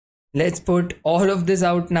Let's put all of this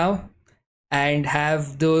out now and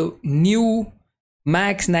have the new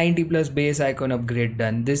max 90 plus base icon upgrade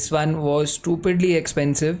done. This one was stupidly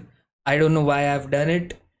expensive. I don't know why I've done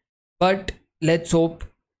it, but let's hope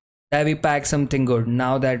that we pack something good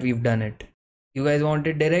now that we've done it. You guys want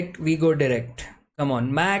it direct? We go direct. Come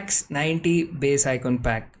on, max 90 base icon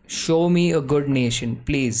pack. Show me a good nation,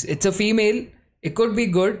 please. It's a female. It could be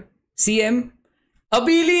good. CM.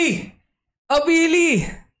 Abili!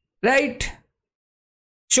 Abili! Right?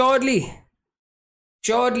 Surely.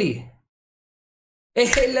 Surely.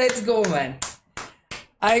 Hey, let's go, man.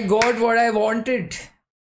 I got what I wanted.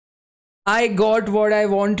 I got what I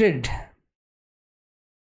wanted.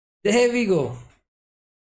 There we go.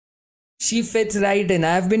 She fits right in.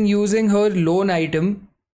 I've been using her loan item.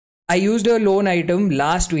 I used her loan item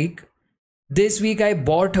last week. This week I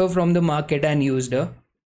bought her from the market and used her.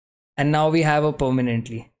 And now we have her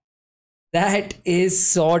permanently. That is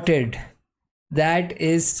sorted. That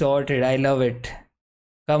is sorted. I love it.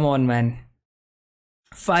 Come on, man.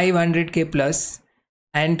 500k plus.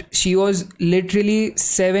 And she was literally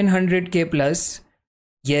 700k plus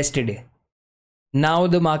yesterday. Now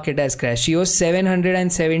the market has crashed. She was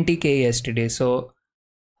 770k yesterday. So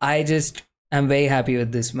I just am very happy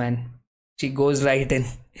with this, man. She goes right in.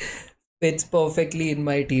 Fits perfectly in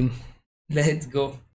my team. Let's go.